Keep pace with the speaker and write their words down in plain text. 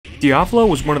Diavolo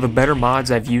was one of the better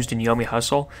mods I've used in YOMI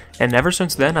Hustle, and ever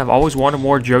since then I've always wanted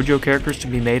more Jojo characters to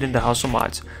be made into Hustle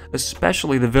mods,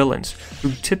 especially the villains, who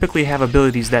typically have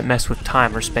abilities that mess with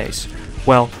time or space.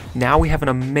 Well, now we have an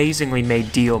amazingly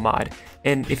made DIO mod,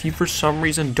 and if you for some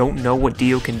reason don't know what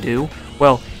DIO can do,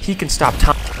 well, he can stop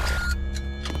time.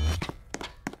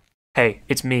 Hey,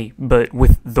 it's me, but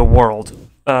with the world.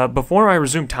 Before I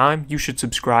resume time, you should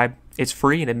subscribe. It's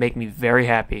free and it'd make me very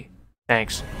happy.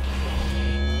 Thanks.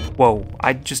 Whoa,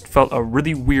 I just felt a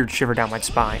really weird shiver down my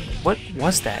spine. What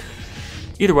was that?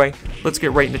 Either way, let's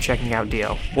get right into checking out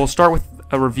DIO. We'll start with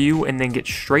a review and then get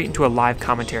straight into a live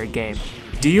commentary game.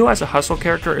 DIO as a hustle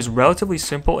character is relatively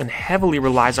simple and heavily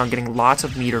relies on getting lots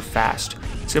of meter fast.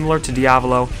 Similar to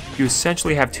Diavolo, you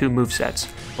essentially have two movesets.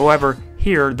 However,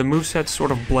 here, the movesets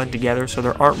sort of blend together, so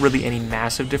there aren't really any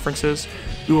massive differences.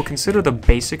 We will consider the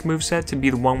basic moveset to be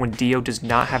the one when DIO does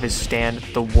not have his stand,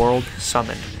 the world,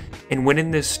 summoned. And when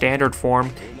in this standard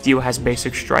form, DIO has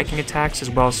basic striking attacks as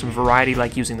well as some variety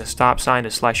like using the stop sign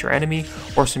to slash your enemy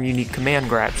or some unique command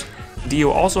grabs. DIO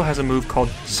also has a move called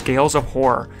Scales of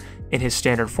Horror in his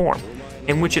standard form,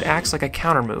 in which it acts like a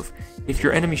counter move. If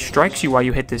your enemy strikes you while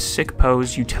you hit this sick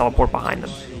pose, you teleport behind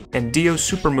them. And DIO's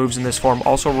super moves in this form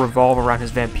also revolve around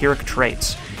his vampiric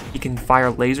traits. He can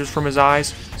fire lasers from his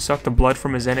eyes, suck the blood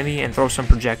from his enemy, and throw some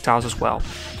projectiles as well.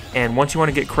 And once you want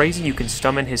to get crazy, you can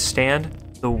summon his stand,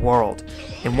 the world.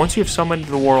 And once you have summoned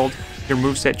the world, your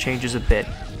moveset changes a bit.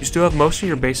 You still have most of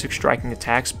your basic striking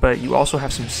attacks, but you also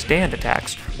have some stand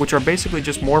attacks, which are basically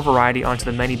just more variety onto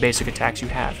the many basic attacks you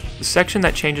have. The section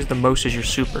that changes the most is your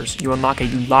supers. You unlock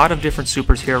a lot of different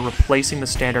supers here, replacing the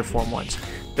standard form ones.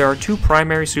 There are two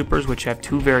primary supers which have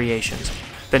two variations.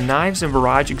 The Knives and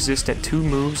Barrage exist at two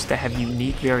moves that have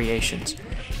unique variations.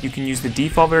 You can use the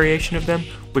default variation of them,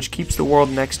 which keeps the world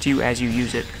next to you as you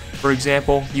use it. For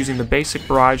example, using the basic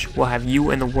Barrage will have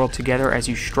you and the world together as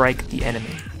you strike the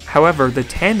enemy. However, the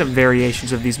tandem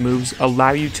variations of these moves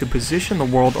allow you to position the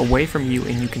world away from you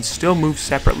and you can still move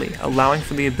separately, allowing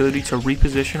for the ability to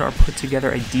reposition or put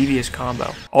together a devious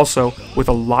combo. Also, with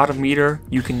a lot of meter,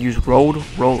 you can use Road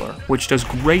Roller, which does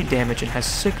great damage and has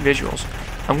sick visuals.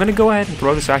 I'm going to go ahead and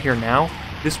throw this out here now.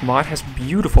 This mod has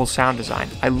beautiful sound design.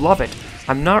 I love it.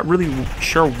 I'm not really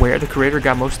sure where the creator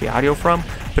got most of the audio from,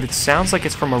 but it sounds like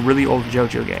it's from a really old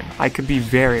Jojo game. I could be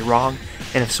very wrong,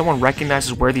 and if someone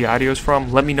recognizes where the audio is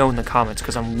from, let me know in the comments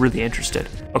because I'm really interested.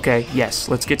 Okay, yes,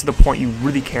 let's get to the point you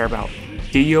really care about.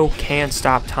 DIO can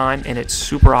stop time and it's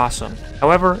super awesome.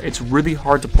 However, it's really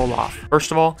hard to pull off.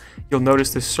 First of all, you'll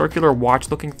notice this circular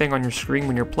watch looking thing on your screen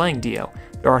when you're playing DIO.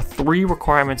 There are 3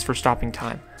 requirements for stopping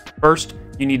time. First,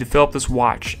 you need to fill up this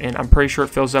watch, and I'm pretty sure it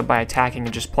fills up by attacking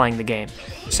and just playing the game.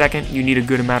 Second, you need a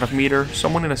good amount of meter.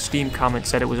 Someone in a Steam comment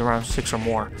said it was around 6 or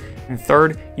more. And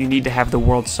third, you need to have the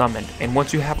world summoned. And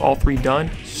once you have all 3 done,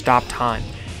 stop time.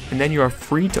 And then you are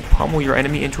free to pummel your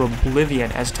enemy into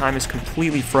oblivion as time is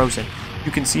completely frozen.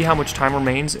 You can see how much time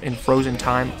remains in frozen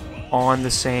time on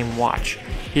the same watch.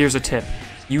 Here's a tip.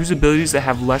 Use abilities that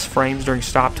have less frames during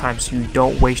stop time so you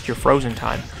don't waste your frozen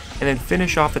time. And then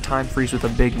finish off the time freeze with a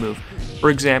big move. For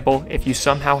example, if you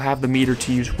somehow have the meter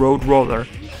to use Road Roller,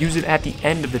 use it at the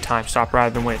end of the time stop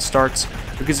rather than when it starts,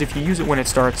 because if you use it when it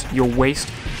starts, you'll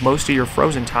waste most of your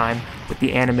frozen time with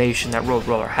the animation that Road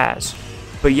Roller has.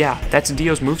 But yeah, that's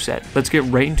DIO's moveset. Let's get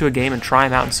right into a game and try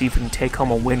him out and see if we can take home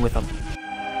a win with him.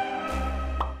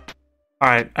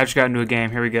 Alright, I just got into a game.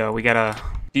 Here we go. We got a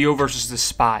DIO versus the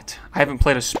Spot. I haven't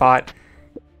played a Spot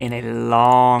in a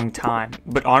long time,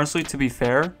 but honestly, to be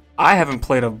fair, I haven't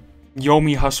played a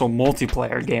YOMI Hustle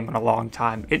multiplayer game in a long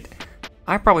time.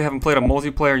 I probably haven't played a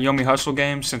multiplayer YOMI Hustle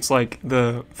game since like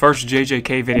the first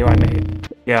JJK video I made.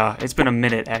 Yeah, it's been a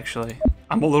minute actually.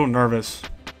 I'm a little nervous.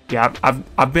 Yeah,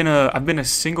 I've been a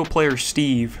single player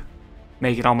Steve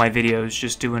making all my videos,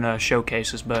 just doing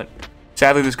showcases, but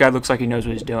sadly this guy looks like he knows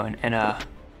what he's doing, and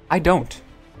I don't.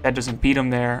 That doesn't beat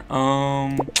him there.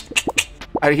 I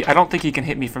don't think he can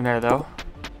hit me from there though,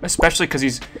 especially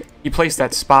because he placed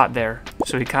that spot there,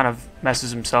 so he kind of messes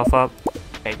himself up.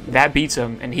 Okay, that beats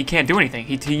him, and he can't do anything.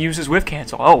 He uses whiff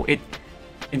cancel. Oh, it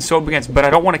so begins, but I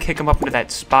don't want to kick him up into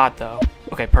that spot, though.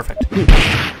 Okay, perfect.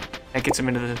 That gets him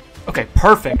into the... Okay,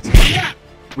 perfect.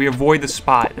 We avoid the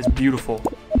spot. That's beautiful.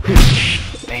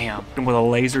 Bam. And with a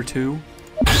laser, too.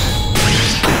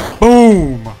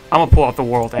 Boom! I'm going to pull out the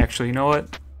world, actually. You know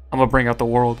what? I'm going to bring out the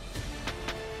world.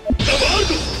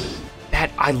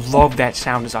 I love that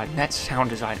sound design. That sound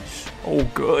design is so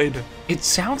good. It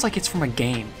sounds like it's from a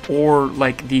game, or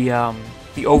like the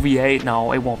OVA.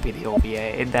 No, it won't be the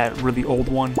OVA. That really old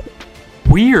one.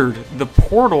 Weird. The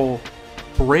portal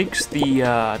breaks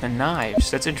the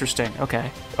knives. That's interesting.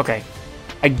 Okay.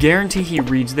 I guarantee he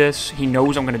reads this. He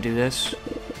knows I'm gonna do this.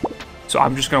 So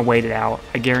I'm just gonna wait it out.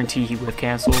 I guarantee he whiff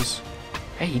cancels.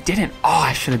 Hey, he didn't. Oh,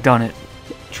 I should have done it.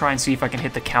 Try and see if I can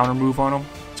hit the counter move on him.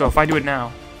 So if I do it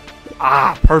now.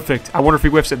 Ah, perfect. I wonder if he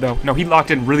whiffs it though. No, he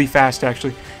locked in really fast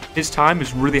actually. His time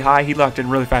is really high. He locked in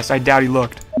really fast. I doubt he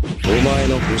looked.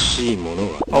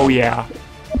 Oh yeah.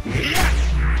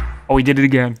 Oh, he did it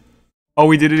again. Oh,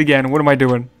 he did it again. What am I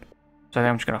doing? So I think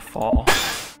I'm just gonna fall.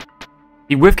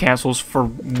 He whiff cancels for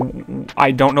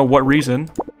I don't know what reason.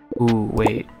 Ooh,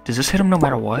 wait. Does this hit him no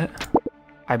matter what?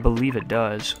 I believe it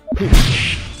does.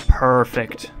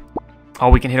 Perfect. Oh,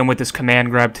 we can hit him with this command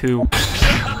grab too.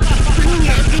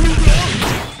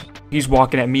 He's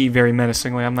walking at me very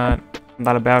menacingly. I'm not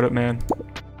about it, man.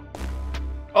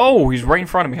 Oh, he's right in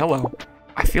front of me. Hello.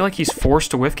 I feel like he's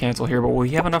forced to whiff cancel here, but will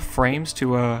he have enough frames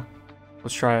to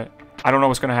let's try it. I don't know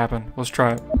what's gonna happen. Let's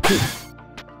try it.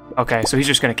 Okay, so he's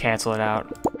just gonna cancel it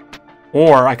out.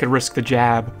 Or I could risk the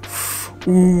jab.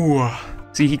 Ooh.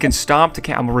 See, he can stomp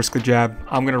to I'm gonna risk the jab.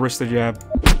 I'm gonna risk the jab.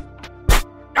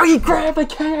 Oh, he grabbed! I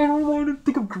can't! I don't want to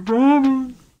think of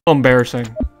grabbing.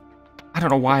 Embarrassing. I don't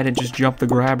know why I didn't just jump the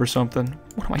grab or something.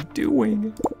 What am I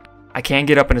doing? I can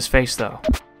get up in his face, though.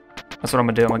 That's what I'm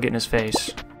gonna do. I'm gonna get in his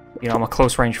face. You know, I'm a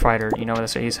close range fighter. You know what I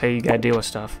say? He's, hey, you gotta deal with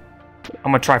stuff.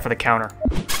 I'm gonna try for the counter.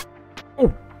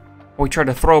 Oh! Oh, he tried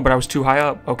to throw, but I was too high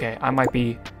up. Okay, I might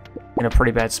be in a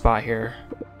pretty bad spot here.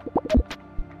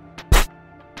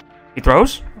 He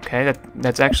throws? Okay,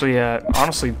 that's actually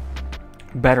honestly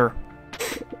better.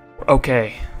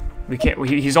 Okay, we can't.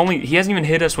 He hasn't even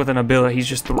hit us with an ability. He's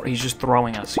just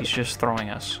throwing us. He's just throwing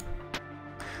us.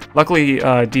 Luckily,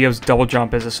 Dio's double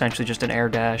jump is essentially just an air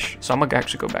dash, so I'm gonna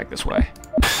actually go back this way.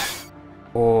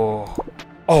 Oh,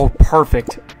 oh,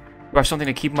 perfect. Do I have something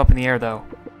to keep him up in the air though?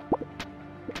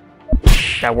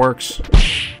 That works.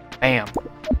 Bam.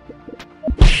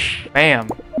 Bam.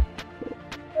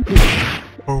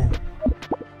 Boom.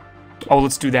 Oh,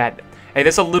 let's do that. Hey,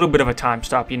 that's a little bit of a time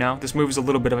stop, you know? This move is a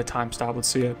little bit of a time stop. Let's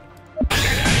see it.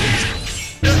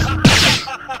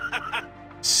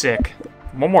 Sick.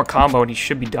 One more combo and he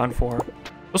should be done for.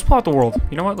 Let's pull out the world.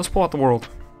 You know what? Let's pull out the world.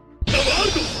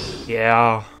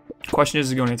 Yeah. Question is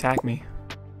he going to attack me?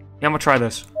 Yeah, I'm going to try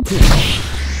this.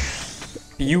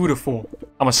 Beautiful.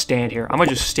 I'm going to stand here. I'm going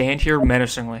to just stand here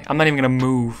menacingly. I'm not even going to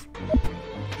move.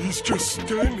 He's just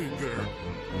standing there.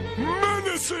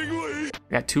 Menacingly.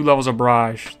 Got 2 levels of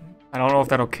barrage. I don't know if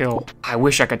that'll kill. I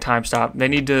wish I could time stop. They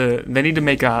need to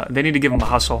give him a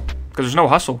hustle. Because there's no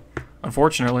hustle,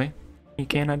 unfortunately. You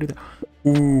cannot do that.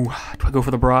 Ooh, do I go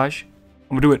for the barrage?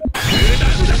 I'm gonna do it.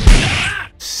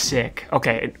 Sick.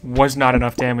 Okay, it was not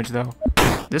enough damage though.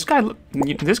 This guy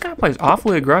plays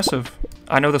awfully aggressive.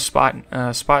 I know the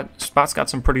Spot's got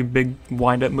some pretty big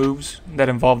wind-up moves that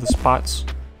involve the spots,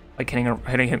 like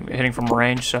hitting from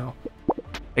range. So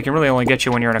it can really only get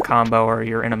you when you're in a combo or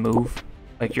you're in a move,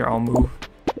 like your own move.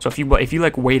 So if you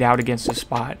like wait out against a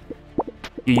spot,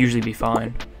 you usually be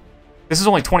fine. This is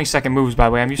only 20-second moves, by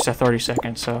the way. I'm used to 30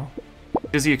 seconds, so.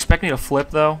 Does he expect me to flip,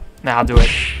 though? Nah, I'll do it.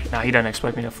 Nah, he doesn't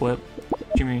expect me to flip.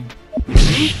 What do you mean?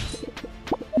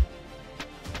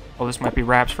 Oh, this might be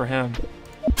wraps for him.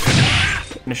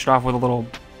 Finish it off with a little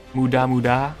muda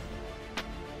muda.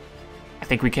 I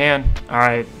think we can.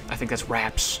 Alright, I think that's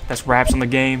wraps. That's wraps on the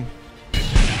game.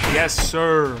 Yes,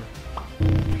 sir.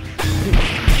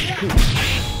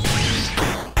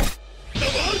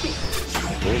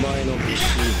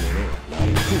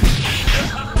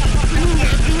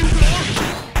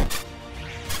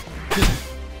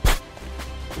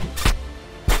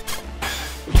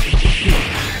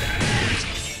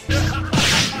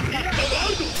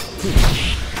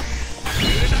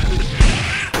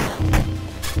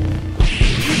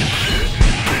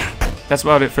 That's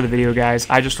about it for the video, guys.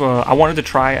 I wanted to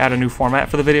try out a new format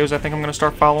for the videos I think I'm going to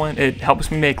start following. It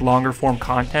helps me make longer form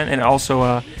content, and it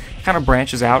also kind of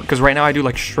branches out, because right now I do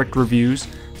like strict reviews,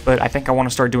 but I think I want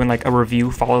to start doing like a review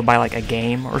followed by like a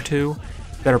game or two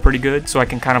that are pretty good, so I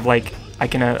can kind of like, I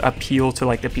can appeal to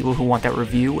like the people who want that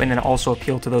review, and then also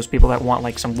appeal to those people that want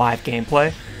like some live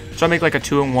gameplay. So I make like a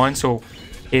 2-in-1, so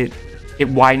it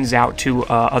widens out to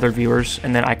other viewers,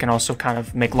 and then I can also kind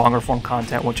of make longer form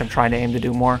content, which I'm trying to aim to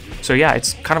do more. So yeah,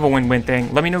 it's kind of a win-win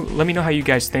thing. Let me know how you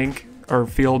guys think or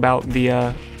feel about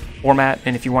the format,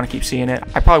 and if you want to keep seeing it.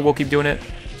 I probably will keep doing it,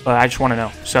 but I just want to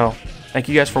know. So thank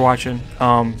you guys for watching.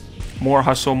 More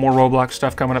hustle, more Roblox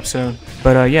stuff coming up soon.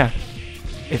 But yeah,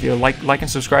 if you like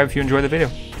and subscribe if you enjoy the video.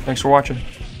 Thanks for watching.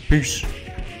 Peace.